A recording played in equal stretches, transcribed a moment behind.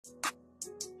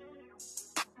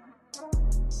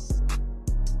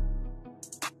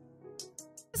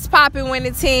poppin'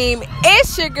 winning team?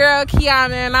 It's your girl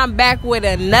Kiana, and I'm back with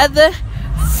another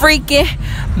freaking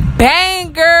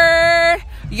banger.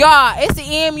 Y'all, it's the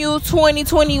EMU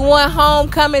 2021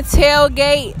 homecoming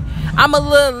tailgate. I'm a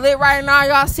little lit right now.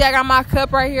 Y'all see I got my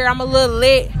cup right here. I'm a little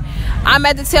lit. I'm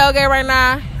at the tailgate right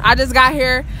now. I just got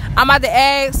here. I'm about to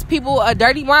ask people a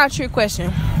dirty mind trick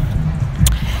question.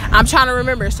 I'm trying to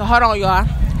remember, so hold on, y'all.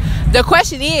 The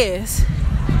question is,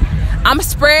 I'm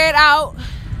spread out,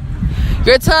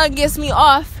 your tongue gets me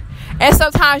off, and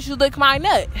sometimes you lick my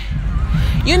nut.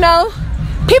 You know,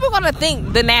 people gonna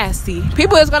think the nasty.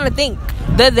 People is gonna think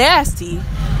the nasty.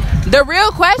 The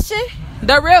real question,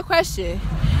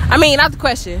 I mean, not the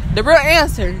question, the real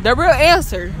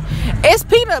answer is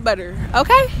peanut butter,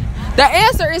 okay? The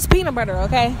answer is peanut butter,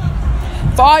 okay?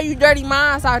 For all you dirty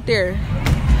minds out there,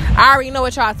 I already know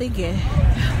what y'all thinking,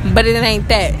 but it ain't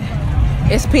that.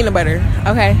 It's peanut butter,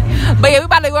 okay? But yeah, we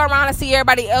about to go around and see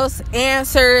everybody else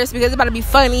answers because it's about to be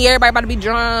funny. Everybody about to be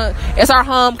drunk. It's our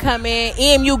homecoming.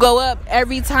 EMU go up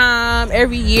every time,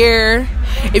 every year.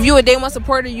 If you a Day 1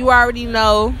 supporter, you already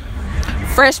know.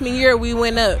 Freshman year, we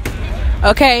went up,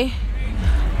 okay?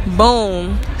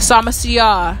 Boom. So I'm going to see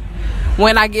y'all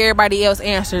when I get everybody else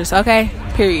answers, okay?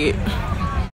 Period.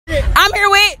 I'm here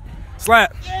with...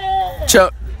 Slap.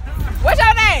 Chuck. What's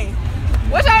your name?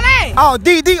 Oh,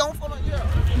 DD on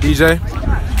DJ.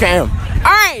 Cam.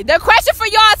 Alright, the question for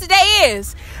y'all today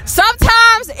is,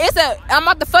 sometimes I'm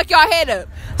about to fuck y'all head up.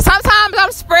 Sometimes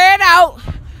I'm spread out.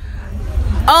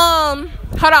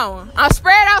 Hold on. I'm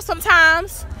spread out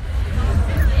sometimes.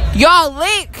 Y'all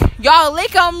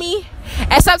lick on me.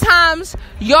 And sometimes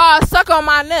y'all suck on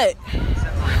my nut.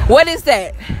 What is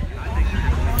that?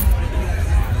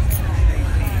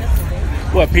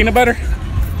 What, peanut butter?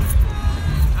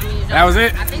 That was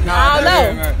it? I don't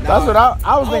know. That's what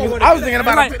I was thinking. I was thinking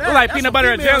about like peanut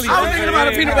butter and jelly. I was thinking about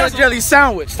a peanut butter jelly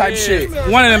sandwich type shit.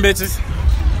 One of them bitches.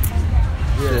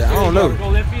 Yeah, I don't know.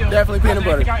 Definitely peanut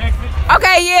butter.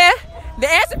 Okay, yeah. The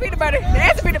answer peanut butter.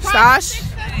 Sash,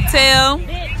 Tail,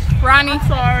 Ronnie,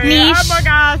 Niche. Oh my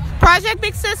gosh. Project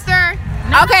Big Sister.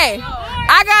 Okay.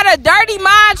 I got a dirty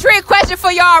mind trick question for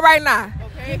y'all right now.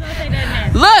 Okay.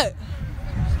 Look.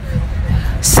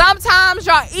 Sometimes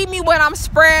y'all eat me when I'm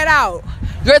spread out.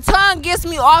 Your tongue gets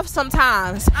me off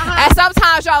sometimes. And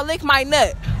sometimes y'all lick my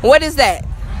nut. What is that?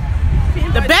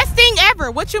 The best thing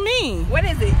ever. What you mean? What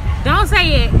is it? Don't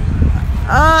say it.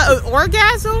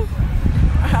 Orgasm?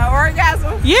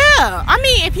 Orgasm? Yeah. I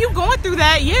mean, if you going through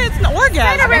that, yeah, it's an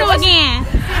orgasm. Say it again.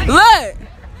 Look.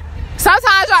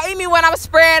 Sometimes y'all eat me when I'm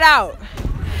spread out.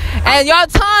 And your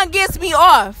tongue gets me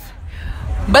off.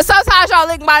 But sometimes y'all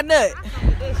lick my nut.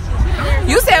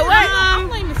 You said what?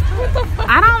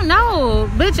 I don't know.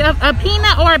 Bitch, a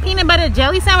peanut or a peanut butter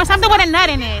jelly sandwich, something with a nut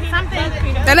in it. Something.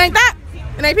 That ain't that?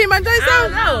 It ain't peanut butter jelly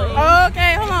sandwich? I don't know.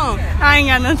 Okay, hold on. I ain't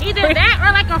got nothing. Either that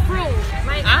or like a fruit.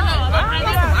 Like, I don't know.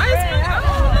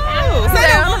 Say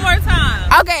that one more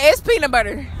time. Okay, it's peanut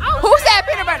butter. Who said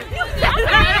peanut butter?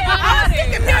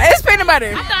 It's peanut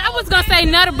butter. I thought I was going to say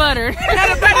nutter butter.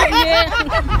 Nutter butter, yeah.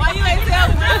 Why you ain't tell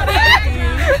me?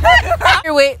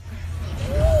 You're with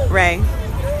Ray.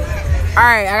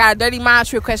 Alright, I got a dirty mind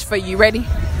trick question for you. Ready?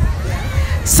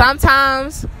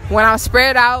 Sometimes when I'm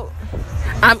spread out,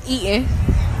 I'm eating.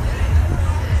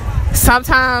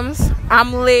 Sometimes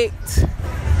I'm licked.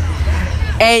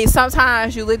 And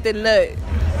sometimes you lick the nut.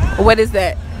 What is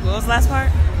that? What was the last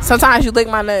part? Sometimes you lick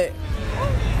my nut.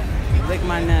 Lick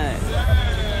my nut.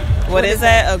 What is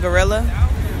that? A gorilla?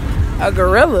 A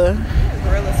gorilla?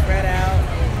 Gorilla spread out.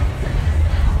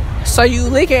 So you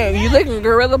licking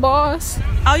gorilla balls?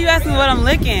 Oh, you asked me what I'm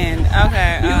licking.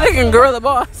 Okay. You licking gorilla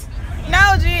balls?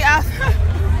 No, G.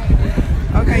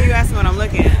 Okay, you asked me what I'm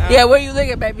licking. Yeah, where you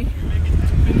licking, baby?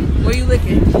 Where you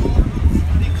licking?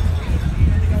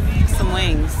 Some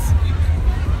wings.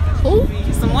 Who?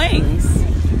 Some wings.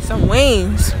 Some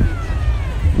wings.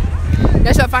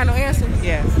 That's your final answer?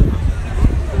 Yes.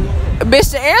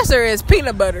 Bitch, the answer is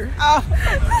peanut butter. Oh.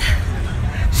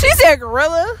 She said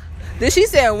gorilla. Then she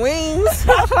said wings.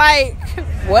 Like,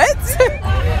 what?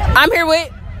 I'm here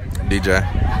with DJ.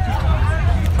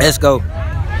 Let's go.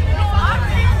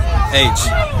 H.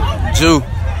 Jew.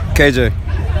 KJ.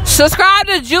 Subscribe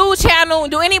to Jew channel.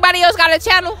 Do anybody else got a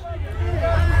channel?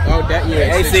 Oh, that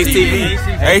yeah. A6 TV.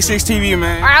 A6 TV,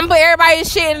 man. All right, I'm gonna put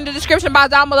everybody's shit in the description box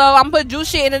down below. I'm gonna put Jew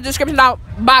shit in the description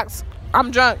box. I'm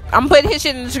drunk. I'm putting his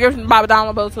shit in the description box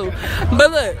down below too.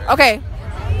 But look, okay.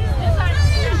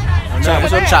 Chop.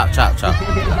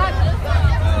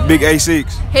 Big A6.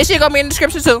 His shit gonna be in the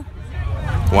description too.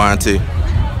 YT.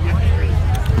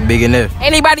 Big enough.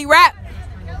 Anybody rap?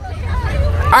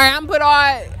 All right, I'm put all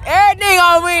Everything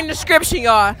gonna be in the description,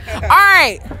 y'all.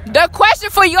 Alright. The question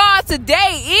for y'all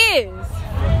today is,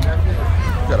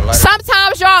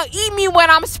 sometimes y'all eat me when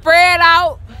I'm spread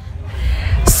out.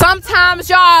 Sometimes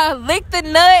y'all lick the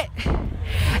nut.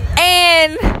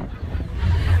 And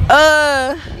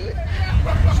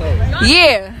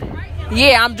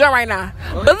yeah, I'm drunk right now.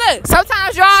 But look,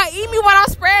 sometimes y'all eat me when I'm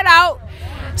spread out.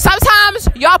 Sometimes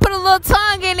y'all put a little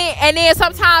tongue in it, and then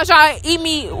sometimes y'all eat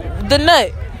me the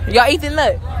nut. Y'all eat the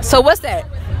nut. So what's that?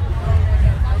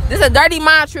 This is a dirty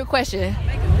mind trick question.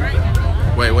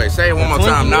 Wait, say it one more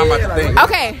time. Now I'm about to think.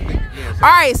 Okay.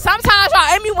 Alright, sometimes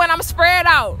y'all eat me when I'm spread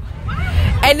out.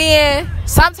 And then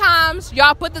sometimes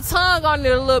y'all put the tongue on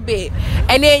it a little bit.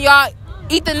 And then y'all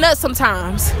eat the nut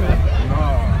sometimes.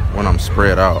 When I'm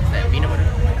spread out.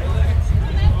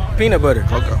 Peanut butter.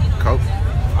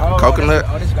 Coconut.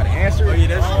 Oh, this got an answer? Oh, yeah,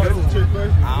 that's a trick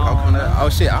question. Coconut. Oh,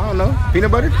 shit, I don't know.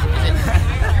 Peanut butter?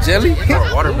 Jelly?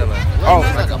 Watermelon. Oh,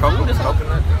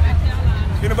 coconut.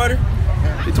 Peanut butter?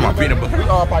 You talking about peanut butter? I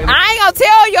ain't gonna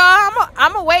tell y'all.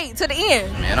 I'm gonna wait to the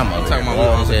end. Man, I'm talking about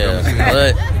what?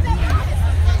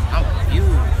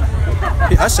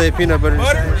 I say peanut butter.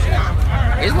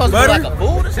 It's supposed to be like a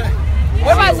food or something.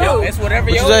 What about you? It's whatever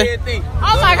your head think.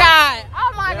 Oh my god.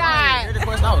 Oh my god. The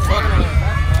question I was talking about.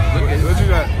 What you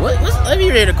got? Let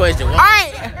me read the question. All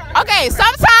right. Okay.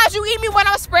 Sometimes you eat me when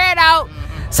I'm spread out.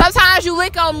 Sometimes you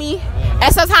lick on me,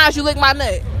 and sometimes you lick my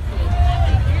nut.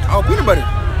 Oh, peanut butter.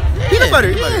 Yeah. Peanut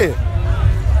butter. Yeah,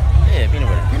 Peanut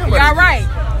butter. Peanut butter. Y'all right.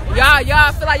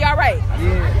 Y'all feel like y'all right.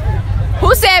 Yeah.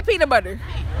 Who said peanut butter?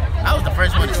 I was the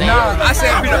first one to say it. I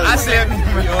said peanut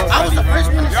butter. I was the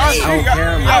first one to say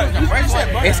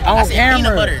it. It's on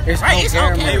camera. It's on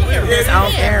camera. It's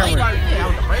on camera.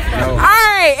 All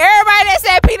right. Everybody that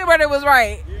said peanut butter was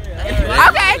right. Okay.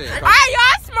 All right.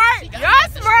 Y'all smart. Y'all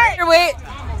smart. With.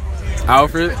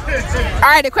 Alfred. All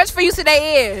right. The question for you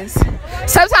today is: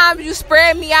 sometimes you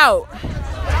spread me out,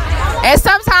 and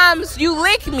sometimes you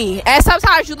lick me, and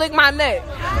sometimes you lick my nut.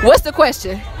 What's the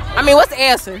question? I mean, what's the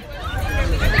answer?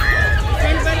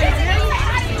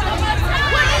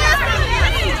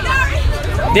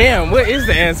 Damn, what is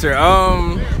the answer?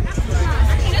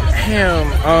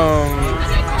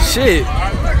 Shit.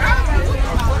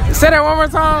 Say that one more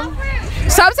time.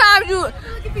 Sometimes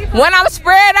when I'm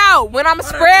spread out,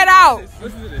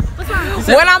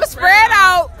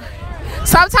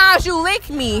 sometimes you lick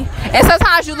me, and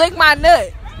sometimes you lick my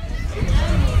nut.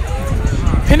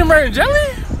 Peanut butter and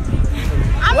jelly?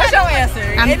 What's your answer?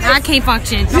 I can't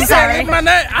function. I'm You sorry. said my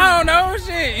nut? I don't know.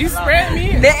 Shit, you spread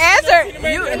me. The answer,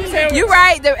 you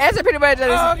right. The answer peanut butter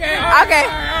jelly. Oh, okay.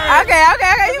 Okay.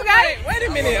 You got it. Wait a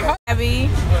minute. Abby,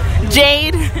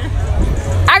 Jade,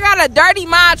 I got a dirty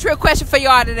mind trick question for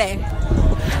y'all today.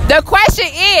 The question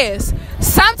is: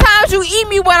 sometimes you eat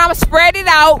me when I'm spread it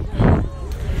out.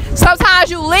 Sometimes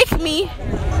you lick me,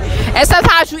 and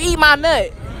sometimes you eat my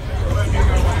nut.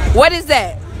 What is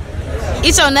that?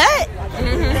 Eat your nut?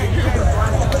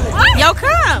 Yo,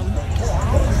 come.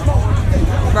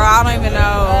 Bro, I don't even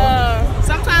know.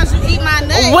 Sometimes you eat my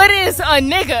nut. What is a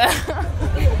nigga?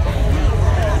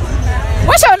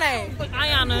 What's your name?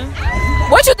 Ayana.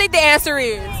 What you think the answer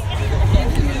is?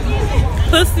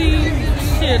 Pussy.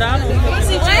 Shit, I don't know.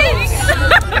 Pussy James.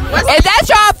 Is that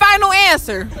y'all final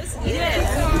answer?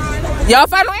 Yes. Y'all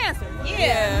final answer?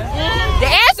 Yeah. The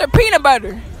answer, peanut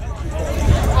butter.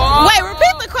 Wait,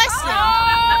 repeat the question.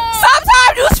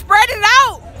 Sometimes you spread it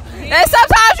out, and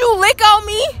sometimes you lick on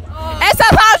me, and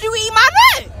sometimes you eat my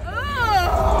nut.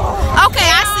 Okay,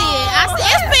 I see it.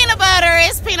 It's peanut butter.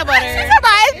 It's peanut butter.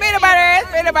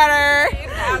 It's peanut butter.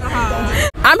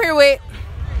 I'm here with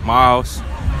Miles.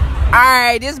 All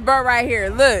right, this bird right here.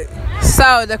 Look.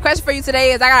 So the question for you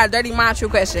today is: I got a dirty mind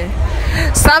trick question.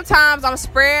 Sometimes I'm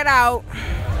spread out,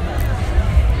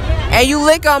 and you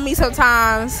lick on me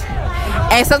sometimes,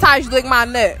 and sometimes you lick my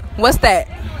nut. What's that?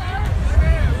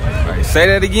 All right, say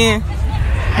that again.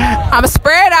 I'm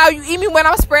spread out. You eat me when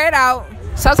I'm spread out.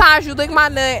 Sometimes you lick my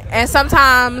nut, and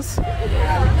sometimes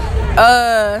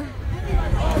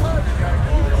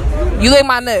you lick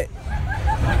my nut.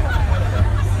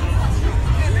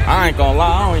 I ain't gonna lie,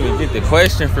 I don't even get the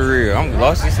question for real. I'm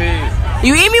lost as hell.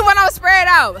 You eat me when I'm spread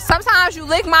out. Sometimes you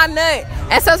lick my nut,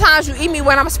 and sometimes you eat me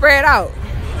when I'm spread out.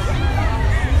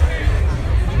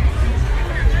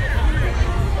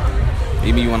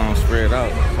 Eat me when I'm spread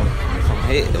out.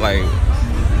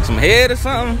 Some head or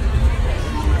something.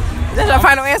 That's your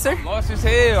final answer? I'm lost as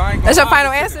hell. I ain't That's your gonna lie,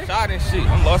 final I took answer? a shot and shit.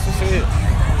 I'm lost as hell.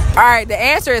 All right, the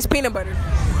answer is peanut butter.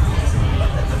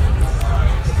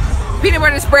 Peanut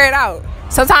butter is spread out.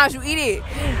 Sometimes you eat it.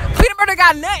 Peanut butter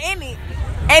got nut in it.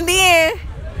 And then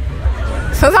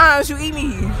Sometimes you eat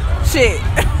me. Shit.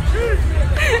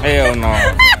 Hell no. He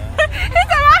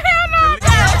said, oh, hell no.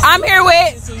 I'm here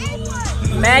with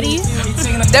Maddie.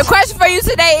 The question for you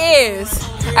today is,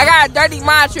 I got a dirty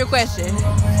mind trick question.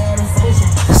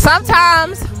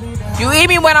 Sometimes you eat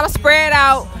me when I'm spread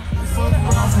out.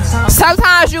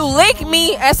 Sometimes you lick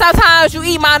me, and sometimes you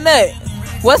eat my nut.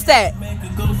 What's that?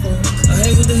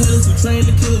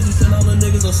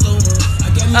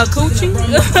 A coochie?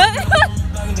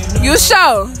 You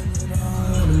sure?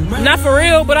 Not for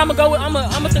real, but I'm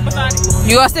gonna sit beside it.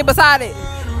 You gonna sit beside it?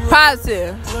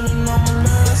 Positive.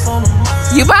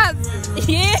 You positive?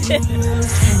 Yeah.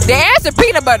 The answer,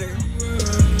 peanut butter.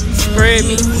 Spread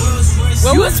me.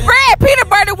 You spread peanut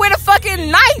butter with a fucking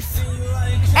knife.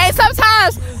 And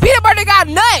sometimes peanut butter got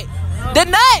nut. The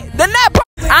nut.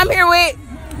 I'm here with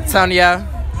Tonya.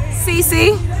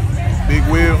 CC. Big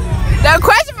Will. The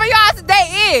question for y'all today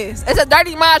is, it's a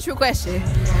dirty mind trick question.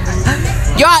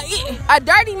 Y'all eat a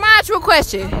dirty mind trick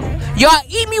question. Y'all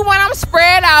eat me when I'm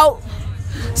spread out.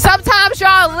 Sometimes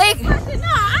y'all lick. No.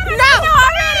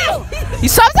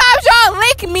 Sometimes y'all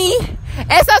lick me,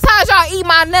 and sometimes y'all eat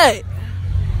my nut.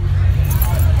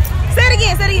 Say it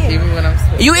again.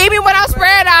 You eat me when I'm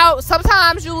spread out.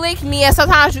 Sometimes you lick me, and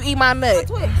sometimes you eat my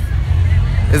nut.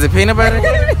 Is it peanut butter?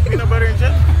 Peanut butter and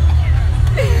jelly.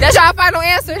 That's y'all final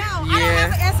answer? No, I don't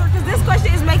have an answer because this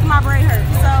question is making my brain hurt.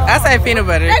 So I say peanut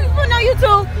butter. Hey, people know you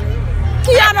too.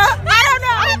 Kiana, I don't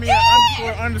know. Follow me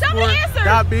at underscore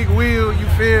dot big wheel. You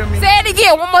feel me? Say it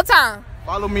again one more time.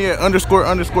 Follow me at underscore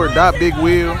dot big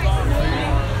wheel.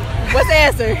 What's the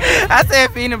answer? I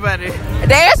said peanut butter.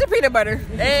 The answer peanut butter.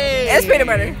 Hey. It's peanut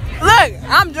butter. Look,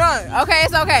 I'm drunk. Okay,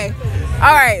 it's okay.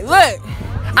 All right, look.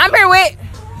 I'm here with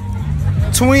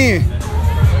Twin.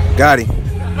 Got him.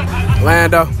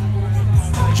 Lando.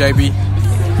 JB.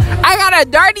 I got a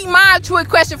dirty mind trick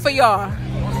question for y'all.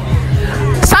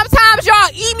 Sometimes y'all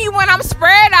eat me when I'm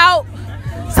spread out.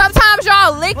 Sometimes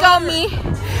y'all lick on me.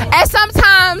 And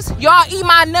sometimes y'all eat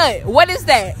my nut. What is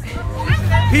that?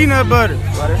 Peanut butter.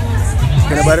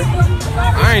 Peanut butter?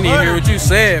 I ain't even hear what you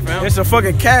said, fam. It's a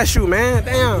fucking cashew, man.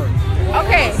 Damn.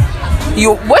 Okay.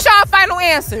 What's y'all final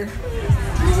answer?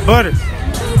 Butter.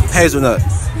 Hazelnut.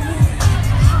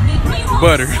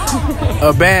 Butter.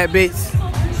 A bad bitch.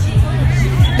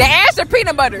 The answer,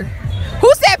 peanut butter.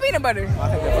 Who said peanut butter? No,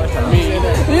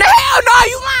 hell no,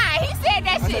 you lying. He said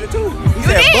that shit. He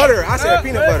said did. butter. I said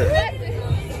peanut butter.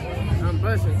 I'm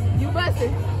busting. You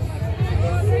busted.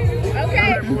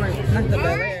 Okay.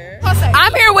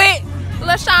 I'm here with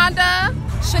LaShonda,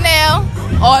 Chanel,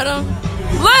 Autumn.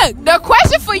 Look, the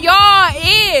question for y'all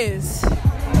is,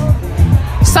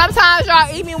 sometimes y'all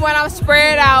eat me when I'm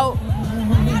spread out.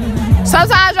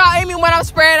 Sometimes y'all eat me when I'm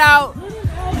spread out.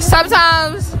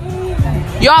 Sometimes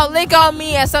y'all lick on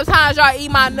me, and sometimes y'all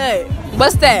eat my nut.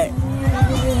 What's that?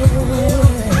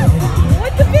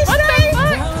 What the bitch say?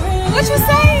 What you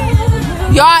say?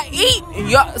 Y'all eat.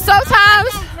 Sometimes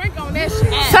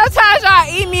y'all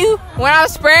eat me when I'm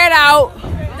spread out.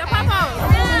 The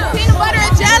papa. Peanut butter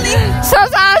and jelly.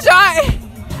 Sometimes y'all eat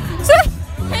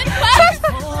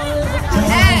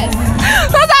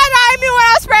me when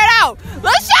I'm spread out.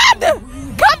 LaShonda,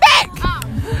 come back.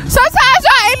 Sometimes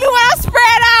y'all eat me when I'm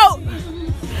spread out.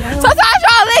 Sometimes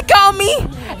y'all lick on me,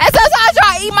 and sometimes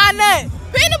y'all eat my nut.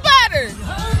 Peanut butter.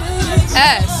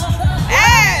 Ass.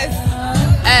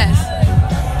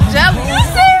 Jelly. You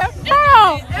said,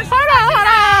 hold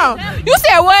on. You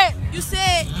said what? You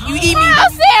said you eat me. I'll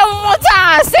say it one more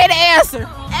time. Say the answer.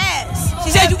 Ass. She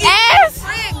said you eat ass.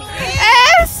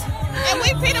 Ass. And we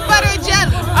peanut butter and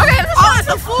jelly. Okay. Oh, it's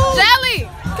a food. Jelly.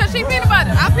 Cause she peanut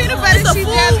butter. I peanut butter. It's a food.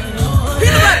 Jelly.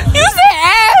 Peanut butter. You said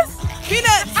ass.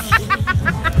 Peanut.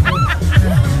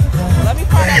 Let me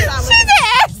call that out. She said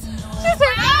ass. She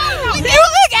said, you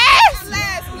lick ass.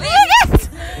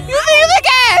 You lick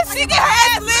ass. She get her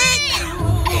ass licked.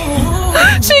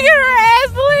 She get her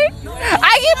ass licked.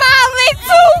 I get my licked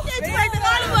too.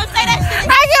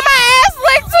 I get my ass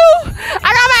licked too. I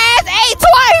got my ass ate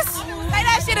twice. Say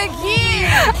that shit again.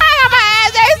 I got my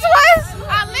ass ate twice.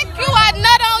 I lick you, I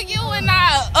nut on you, and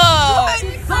I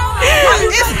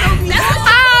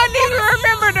don't even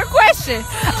remember the question.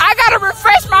 I gotta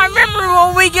refresh my memory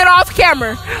when we get off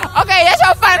camera. Okay, that's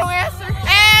your final answer.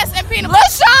 Ass and peanut butter.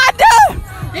 LaShonda.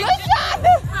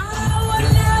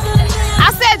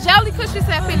 I said jelly because she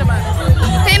said peanut butter.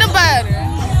 Peanut butter.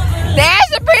 The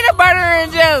answer, peanut butter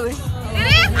and jelly. It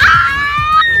is.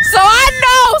 So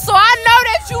I know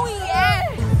that you eat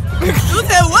ass. You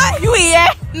said what? You eat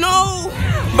ass. No.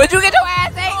 But you get your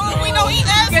ass ate. We don't eat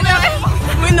ass. Get your ass.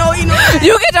 We know eat no ass.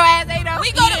 You get your ass ate though.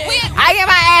 We go to. I get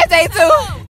my ass ate too.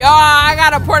 Y'all, I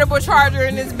got a portable charger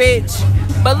in this bitch.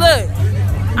 But look,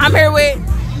 I'm here with...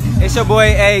 It's your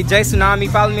boy, Jay Tsunami.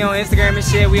 Follow me on Instagram and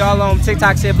shit. We all on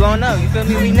TikTok shit blowing up. You feel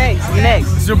me? We next.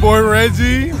 It's your boy,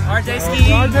 Reggie. RJ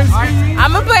Ski. I'm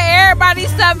going to put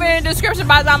everybody's stuff in the description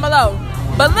box down below.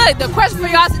 But look, the question for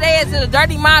y'all today is a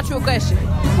dirty mantra question.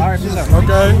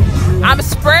 Okay. I'm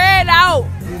spread out.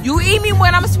 You eat me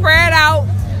when I'm spread out.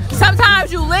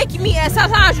 Sometimes you lick me and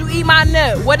sometimes you eat my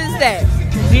nut. What is that?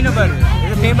 Peanut butter.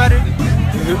 Is it peanut butter?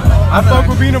 I fuck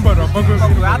with peanut butter. I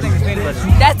think it's peanut butter.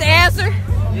 That's the answer?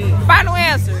 Yeah. Final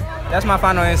answer. That's my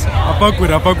final answer. I fuck with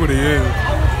it,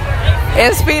 yeah.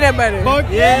 It's peanut butter. Fuck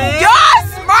yeah. Y'all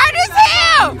smart as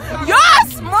hell. Y'all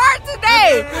smart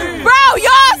today. Bro,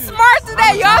 y'all smart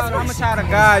today. Y'all smart. I'm a child of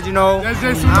God, you know. That's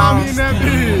Jay Tsunami in that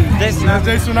bitch. That's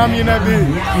Jay Tsunami in that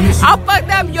bitch. I'm fucked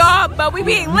up, y'all, but we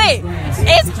being lit.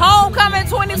 It's homecoming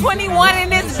 2021 in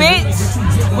this bitch.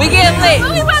 We get lit.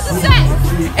 What we about to say?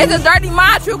 It's a dirty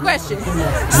mantra question.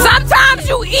 Sometimes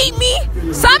you eat me.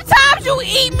 Sometimes you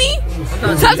eat me.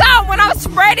 Sometimes when I'm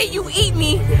spreading, you eat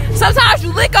me. Sometimes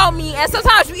you lick on me, and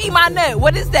sometimes you eat my nut.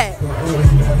 What is that?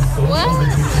 What?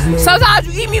 Sometimes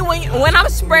you eat me when I'm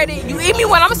spreading. You eat me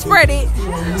when I'm spreading.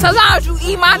 Sometimes you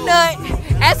eat my nut,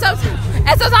 and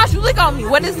sometimes you lick on me.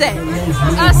 What is that?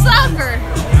 A sucker.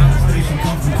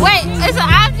 Wait, it's an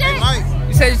object?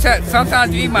 You said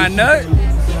sometimes you eat my nut?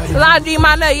 Sometimes you eat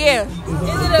my nut, yeah. Is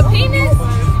it a penis?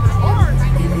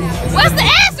 What's the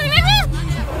answer,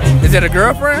 nigga? Is it a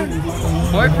girlfriend?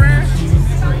 Boyfriend?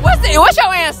 What's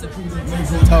your answer?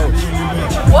 Toast.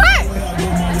 What?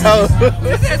 Toast.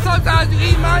 You said sometimes you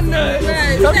eat my nut.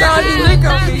 Sometimes you lick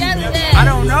on me. I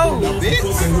don't know,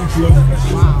 bitch.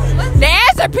 The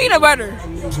answer, peanut butter.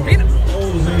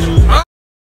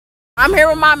 I'm here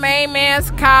with my main man,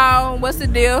 Kyle. What's the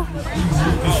deal?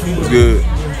 It's good.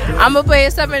 I'm gonna put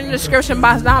his stuff in the description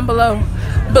box down below.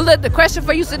 But look, the question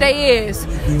for you today is,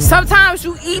 sometimes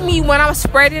you eat me when I'm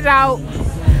spread it out.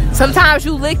 Sometimes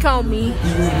you lick on me.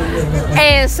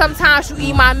 And sometimes you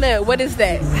eat my nut. What is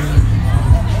that?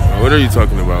 What are you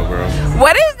talking about, bro?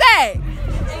 What is that?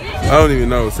 I don't even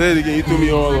know. Say it again. You threw me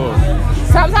all off.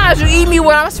 Sometimes you eat me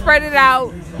when I'm spread it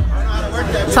out.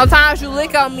 Sometimes you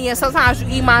lick on me and sometimes you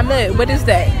eat my nut. What is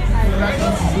that?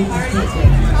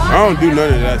 I don't do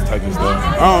none of that type of stuff.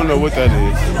 I don't know what that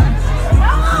is.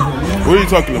 What are you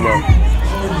talking about?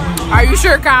 Are you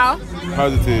sure, Kyle?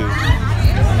 How's it taste?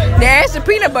 There's the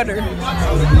peanut butter.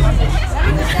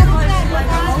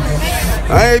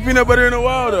 I ain't peanut butter in a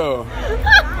while though.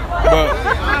 But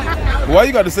why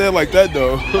you got to say it like that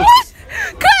though? What?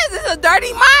 Cause it's a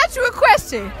dirty mantra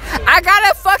question. I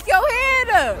gotta fuck your head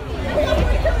up.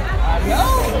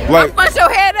 Like, fuck your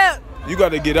head up. You got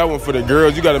to get that one for the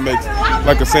girls. You got to make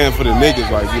like a saying for the niggas,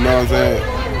 like, you know what I'm saying?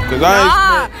 Cause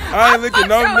I ain't licking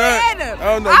no nut. I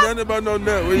don't know nothing about no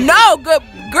nut. No, good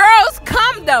girls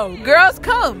come though. Girls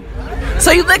come.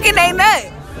 So you licking they nut.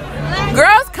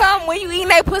 Girls come when you eating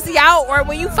they pussy out or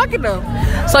when you fucking them.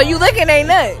 So you licking they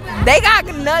nut. They got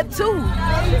a nut too.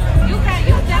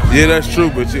 Yeah, that's true,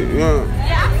 but you know,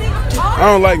 I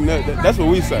don't like nut. That's what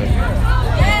we say.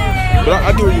 But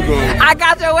I get where you going. I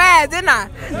got your ass, didn't I?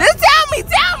 Just tell me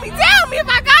if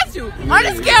I got you. On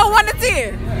a scale of 1 to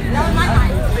 10.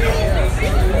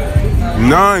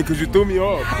 9, cause you threw me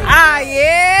off. Ah,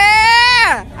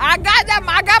 yeah. I got that.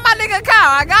 I got my nigga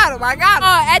Kyle. I got him.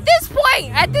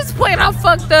 At this point, I'm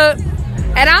fucked up,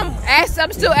 and I'm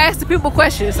still asking people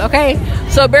questions. Okay,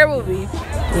 so bear with me.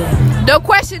 The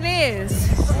question is,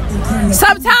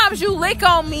 sometimes you lick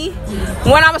on me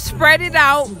when I'm spread it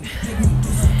out,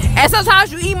 and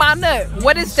sometimes you eat my nut.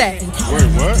 What is that? Wait,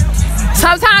 what?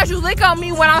 Sometimes you lick on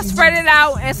me when I'm spread it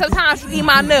out, and sometimes you eat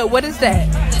my nut. What is that?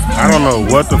 I don't know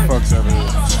what the fuck that is.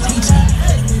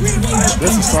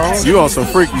 This is song? You on some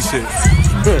freaky shit.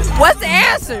 What's the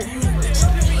answer? You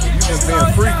just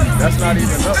being freaky. That's not even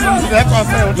nothing. That's what I'm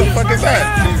saying. What the fuck is that?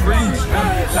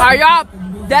 Are y'all?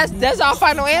 That's our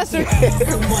final answer.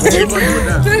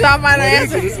 That's our final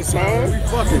answer. This is a song?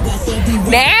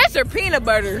 The answer, peanut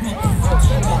butter.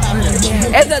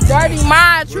 It's a dirty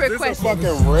mind trick question. Was this a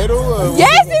fucking riddle?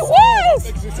 Yes, it was.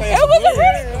 It was a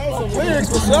riddle. That was some lyrics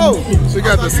for sure. She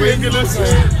got the singing this.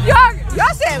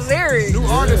 Y'all said lyrics. New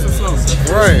artist or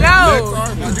something. Right.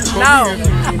 No.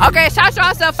 Okay, shout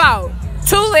yourself out.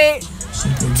 Too lit.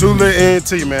 Too lit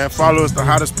ENT, man. Follow us, the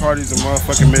hottest parties in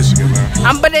motherfucking Michigan, man.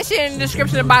 I'm putting that shit in the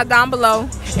description box down below.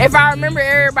 If I remember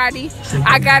everybody,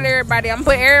 I got everybody. I'm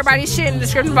putting everybody's shit in the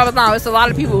description box down. It's a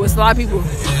lot of people.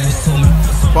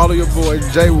 Follow your boy,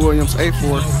 Jay Williams, 84.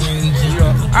 All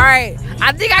right.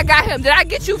 I think I got him. Did I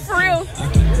get you for real?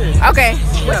 Okay.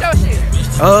 What's your shit?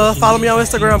 Follow me on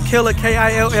Instagram, Killa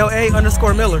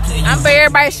KILLA_Miller. I'm for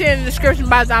everybody shit in the description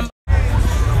box. I'm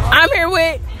here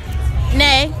with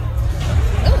Nay,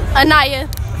 Anaya,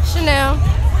 Chanel.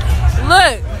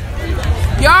 Look,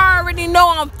 y'all already know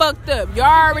I'm fucked up. Y'all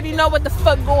already know what the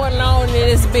fuck going on in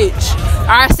this bitch.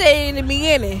 I said it in the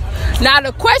beginning. Now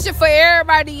the question for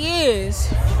everybody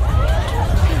is,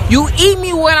 you eat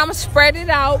me when I'm spread it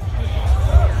out.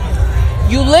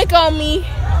 You lick on me.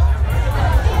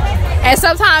 And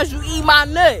sometimes you eat my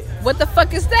nut. What the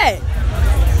fuck is that?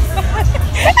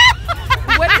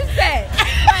 What is that?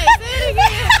 Wait, say it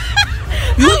again.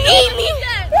 You eat me?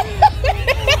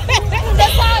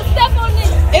 That's why I step on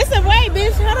this. It's a way,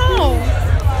 bitch. Hold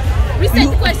on. Reset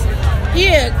the question.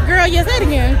 Yeah, girl, yes, say it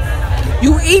again.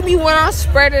 You eat me when I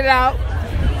spread it out.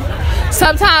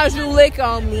 Sometimes you lick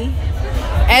on me.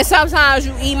 And sometimes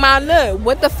you eat my nut.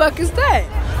 What the fuck is that?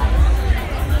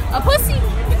 A pussy.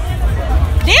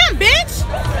 Damn, bitch.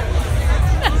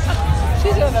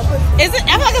 She's doing a pussy. Is it?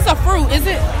 I feel like it's a fruit. Is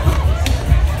it?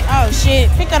 Oh shit!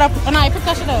 Pick that up. No, pick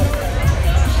that shit up.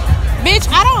 Bitch,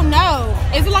 I don't know.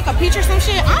 Is it like a peach or some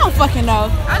shit? I don't fucking know.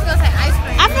 I was gonna say ice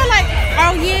cream. I feel like,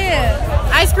 oh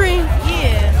yeah, ice cream.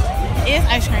 Yeah, it's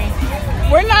ice cream.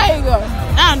 Where Naya go?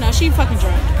 I don't know. She fucking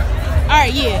drunk. All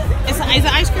right, yeah. Is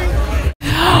it ice cream?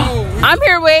 I'm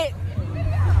here with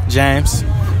James.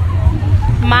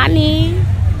 Money.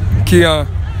 Keon.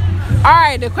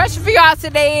 Alright, the question for y'all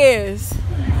today is,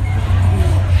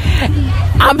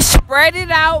 I'm spread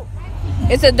it out.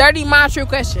 It's a dirty mantra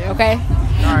question, okay?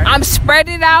 Right. I'm spread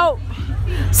it out.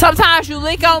 Sometimes you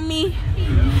lick on me.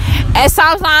 And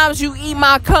sometimes you eat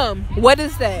my cum. What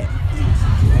is that?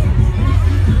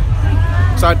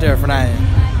 Start there for now.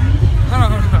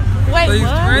 Wait, So you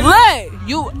what?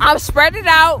 Look, I'm spread it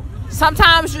out.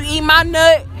 Sometimes you eat my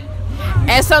nut.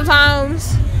 And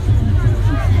sometimes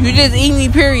you just eat me,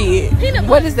 period. Peanut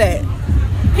What is that?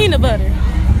 Peanut butter.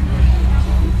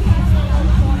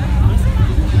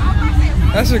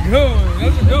 That's a good one.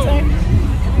 That's a good one.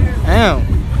 Damn.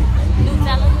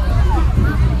 Nutella.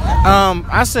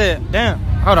 I said, damn.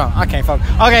 Hold on, I can't focus.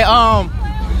 Okay,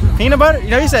 peanut butter. You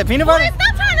know you said peanut butter. Boy,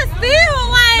 stop trying to steal.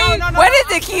 Like, No. What is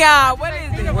it, Keon? What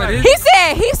is it? What is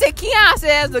He said Keon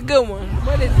said it's a good one.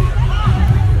 What is it?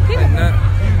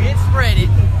 spread it.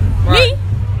 Right. Me?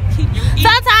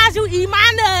 Sometimes you eat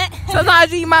my nut.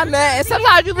 Sometimes you eat my nut, and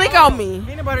sometimes you lick on me.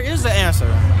 Peanut butter is the answer.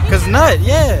 Cause nut,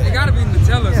 yeah. It gotta be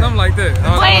Nutella, something like that.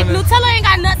 Wait, Nutella ain't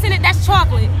got nuts in it. That's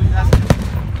chocolate.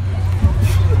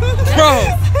 Bro.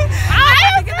 I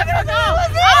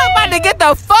was about to get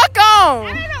the fuck on. I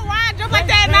don't know why I jump like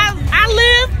that. And I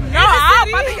live. No, I was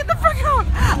about to get the fuck on.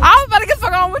 I was about to get the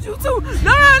fuck on with you too.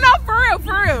 No,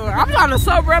 for real. I'm trying to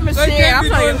sober up and They shit. can't I'm be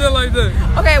trying doing shit like that.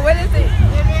 Okay, what is it?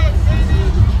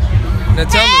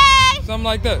 Nutella. Hey! Something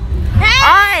like that.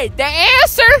 Alright, the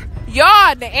answer,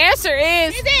 y'all, the answer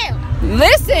is,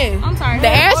 listen. I'm sorry. The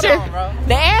Hold answer, on, bro.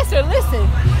 the answer, listen,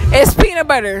 it's peanut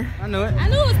butter. I knew it. I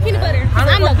knew it was peanut butter.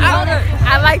 I'm the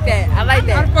I like that.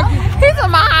 He's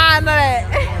on my high on that.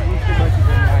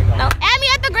 No, add me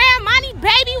at the Grand Money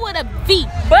Baby with a V.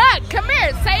 Buck, come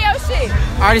here, say your shit.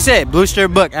 I already said Blue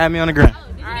Strip Book. Add me on the ground.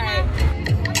 Alright.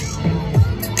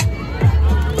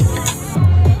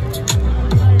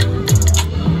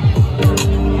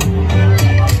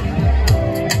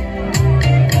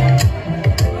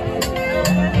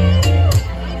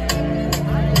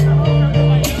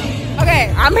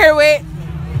 Okay, I'm here with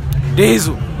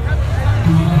Diesel.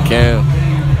 Cam.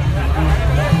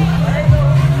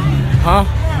 Huh?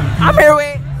 I'm here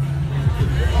with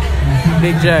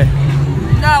Big J.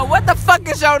 No, what the fuck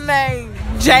is your name?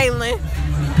 Jalen.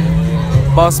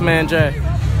 Boss Man J.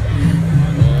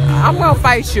 I'm gonna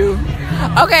fight you.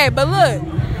 Okay, but look.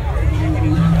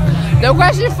 The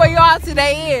question for y'all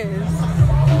today is,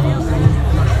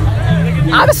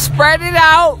 I'm spread it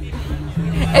out.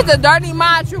 It's a dirty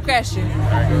mantra question.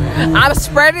 I'm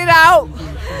spread it out.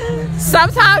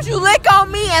 Sometimes you lick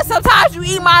on me and sometimes you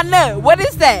eat my nut. What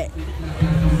is that?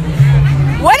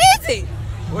 What is it?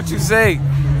 What you say?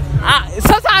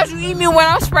 Sometimes you eat me when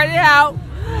I'm spread it out.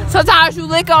 Sometimes you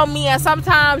lick on me and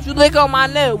sometimes you lick on my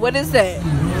nut. What is that?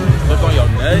 Look on your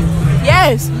nut.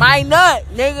 Yes, my nut,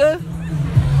 nigga.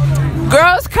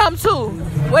 Girls come too.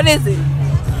 What is it?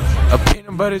 A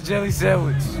peanut butter jelly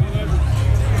sandwich.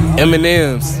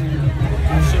 M&M's.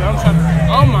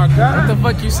 Oh my God. What the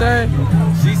fuck you said?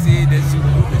 She said that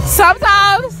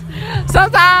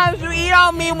Sometimes you eat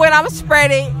on me when I'm spread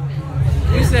it.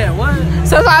 You said what?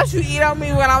 Sometimes you eat on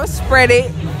me when I'm spread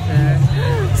it.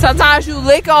 Sometimes you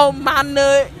lick on my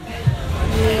nut.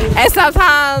 And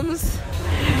sometimes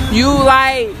you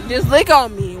like just lick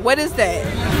on me. What is that?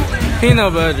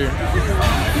 Peanut butter.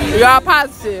 Y'all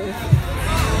positive.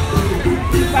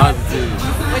 Positive.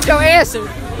 What's your answer?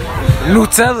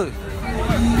 Nutella.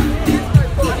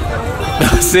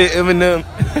 I said M&M.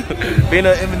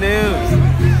 Peanut M&M's.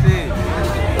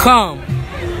 Come.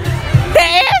 The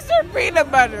answer peanut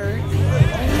butter.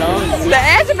 The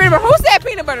answer peanut butter. Who said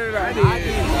peanut butter? I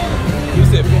did. You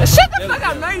said peanut butter. Shut the fuck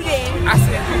up. No, you didn't. I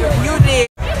said peanut butter. You did.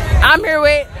 I'm here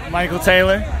with Michael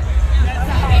Taylor.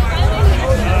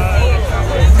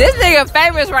 this nigga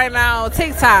famous right now on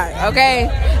TikTok, okay?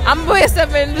 I'm gonna put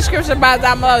stuff in the description about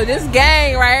down below. This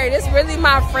gang right here, this really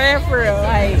my friend for real.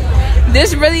 Like,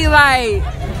 this really like,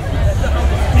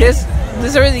 this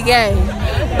really gang.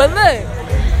 But look,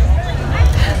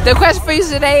 the question for you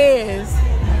today is,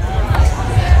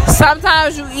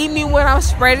 sometimes you eat me when I'm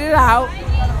spread it out.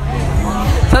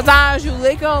 Sometimes you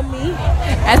lick on me.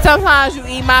 And sometimes you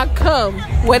eat my cum.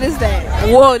 What is that?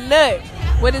 Well, nut.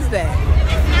 What is that?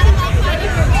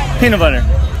 Peanut butter.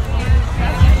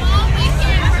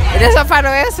 That's your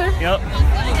final answer? Yep.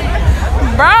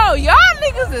 Bro, y'all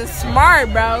niggas is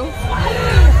smart, bro.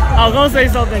 I was gonna say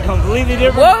something completely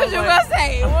different. What was you gonna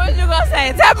say? What was you gonna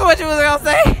say? Tell me what you was gonna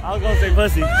say. I was gonna say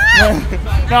pussy. No,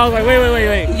 I was like,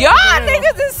 wait. Y'all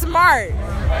niggas is smart.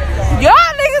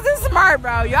 Y'all niggas is smart,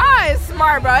 bro. Y'all is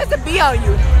smart, bro. It's a B on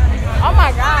you. Oh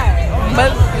my God.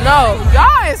 But no,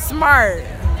 y'all is smart.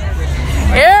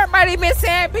 Everybody been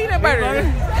saying peanut butter.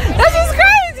 That's just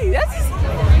crazy.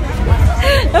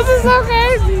 That's just so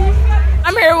crazy.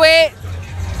 I'm here with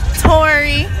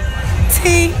Tori,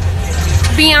 T,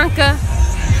 Bianca.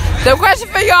 the question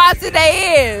for y'all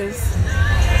today is,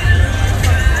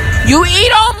 you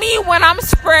eat on me when I'm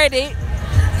spread it.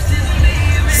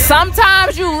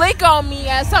 Sometimes you lick on me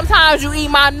and sometimes you eat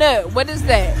my nut. What is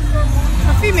that?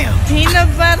 A female.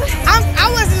 Peanut butter. I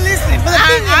wasn't listening, but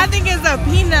I think it's a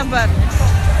peanut butter.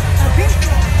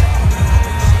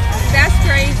 That's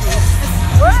crazy.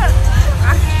 What?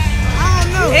 I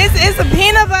don't know. It's a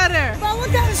peanut butter. Bro,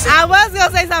 what kind of shit? I was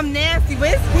gonna say something nasty,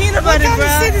 but it's peanut butter, bro. What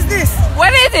kind of shit is this?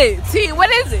 What is it? T, what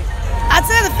is it? I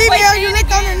tell the female you lick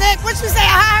on the neck. What you say?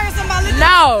 I heard somebody lick.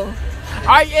 No.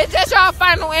 Is that your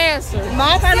final answer?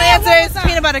 My final answer is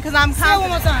peanut butter because I'm confident. One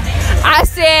more time. I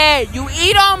said you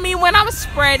eat on me when I'm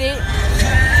spread it.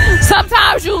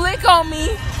 Sometimes you lick on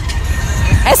me.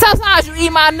 And sometimes you eat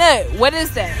my nut. What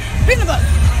is that? Peanut butter.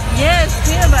 Yes,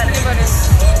 peanut butter.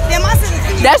 Damn, I said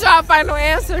peanut butter. That's your final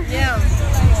answer? Yeah.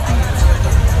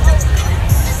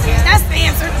 That's the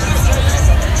answer.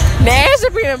 The answer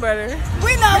peanut butter.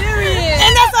 We know. Period.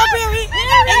 And that's our period. And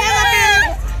that's our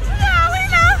period. We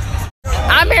know.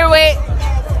 I'm here with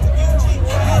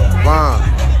Vaughn.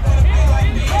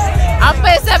 I'll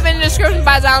put stuff in the description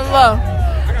box down below.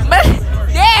 But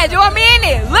Daz, you want me in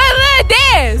it? Look,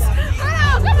 Daz.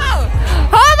 Come on.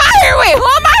 Who am I here with?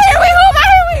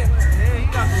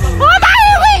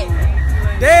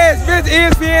 Daz, bitch,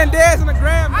 ESPN, Daz on the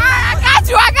gram. Alright,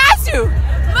 I got you.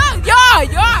 Look,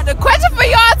 y'all, the question for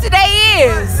y'all today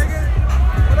is,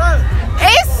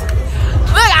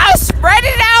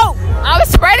 I'll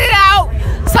spread it out.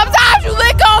 Sometimes you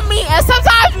lick on me and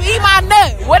sometimes you eat my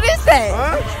nut. What is that?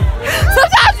 Huh?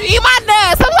 Sometimes you eat my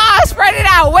nut, sometimes I spread it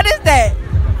out. What is that?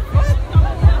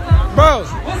 Bro,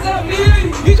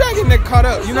 you trying to get nigga caught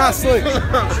up. You not slick.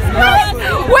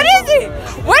 What is it?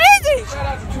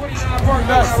 You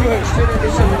not slick.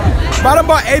 Bro, I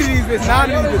bought 80 of these bitches,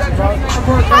 9 of these bitches, bro.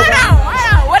 Hold on.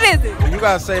 What is it? You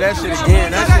gotta say that shit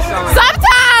again. That shit sound like...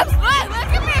 Sometimes, look,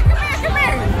 come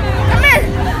here.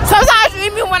 Sometimes you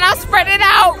eat me when I spread it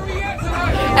out.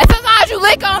 And sometimes you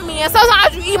lick on me. And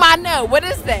sometimes you eat my nut. What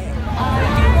is that?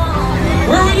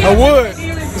 A wood.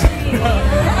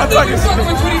 I'm talking shit.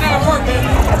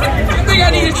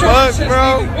 Fuck,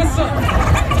 bro.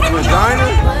 Vagina?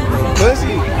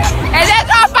 Pussy? And that's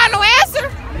our final answer?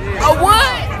 A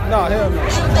wood? No, hell no.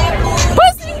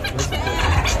 Pussy?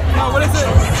 No, what is it?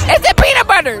 It's a peanut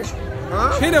butter.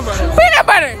 Huh? Peanut butter. Peanut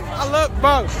butter. I love,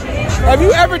 bro. Have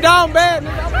you ever down bad,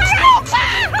 nigga?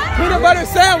 Peanut butter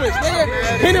sandwich, nigga.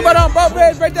 Peanut butter on both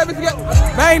beds, break that bitch together.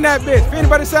 Bang that bitch. Peanut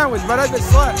butter sandwich, bro. That bitch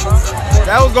slap, bro.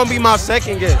 That was gonna be my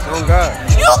second guess. Oh, God.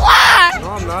 You lied.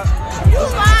 No, I'm not. You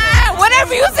lied.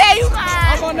 Whatever you say, you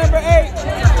lied. I'm on number 8.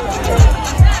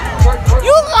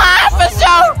 You lied for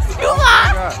sure. You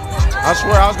lied. God. I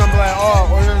swear I was gonna be like, oh,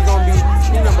 or there's gonna be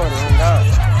peanut butter. Oh, God.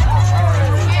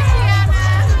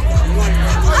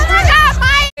 Oh my God,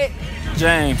 Mike.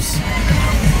 James.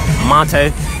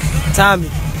 Monte. Tommy.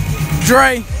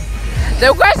 Dre.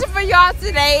 The question for y'all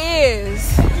today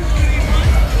is,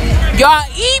 y'all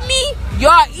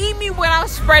eat me when I'm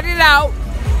spread it out.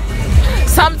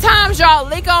 Sometimes y'all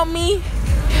lick on me,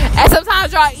 And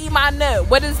sometimes y'all eat my nut.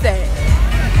 What is that?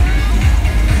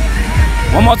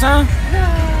 One more time.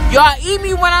 Y'all eat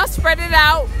me when I spread it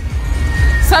out.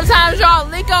 Sometimes y'all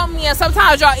lick on me, and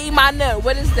sometimes y'all eat my nut.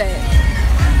 What is that?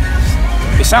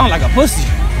 It sounds like a pussy. I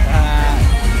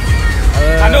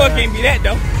know it can't be that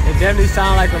though. It definitely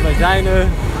sounds like a vagina,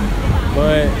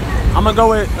 but I'm gonna go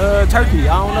with turkey.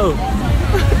 I don't know.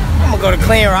 I'm gonna go to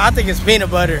clean rock. I think it's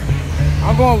peanut butter.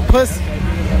 I'm going with pussy.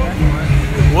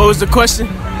 What was the question?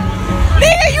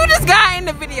 Nigga, you just got in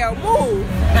the video. Move.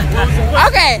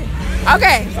 Okay.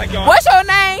 What's your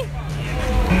name?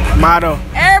 Motto.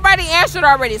 Everybody answered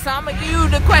already, so I'm gonna give you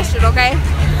the question, okay?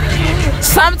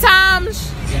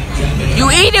 Sometimes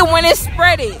you eat it when it's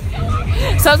spreaded.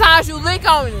 Sometimes you lick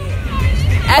on it.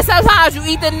 And sometimes you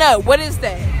eat the nut. What is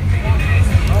that?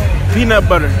 Peanut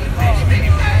butter.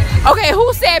 Okay,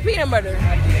 who said peanut butter?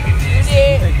 You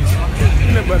did.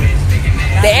 Peanut butter.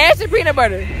 The answer peanut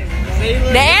butter.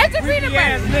 The answer peanut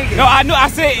butter. No, I knew. I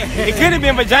said it could have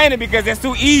been vagina because that's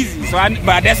too easy. So,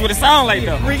 but that's what it sounds like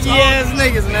though. Freaky ass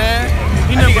niggas, man.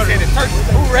 Peanut butter.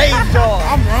 Who raised y'all?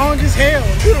 I'm wrong as hell.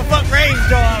 Who the fuck raised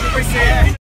y'all?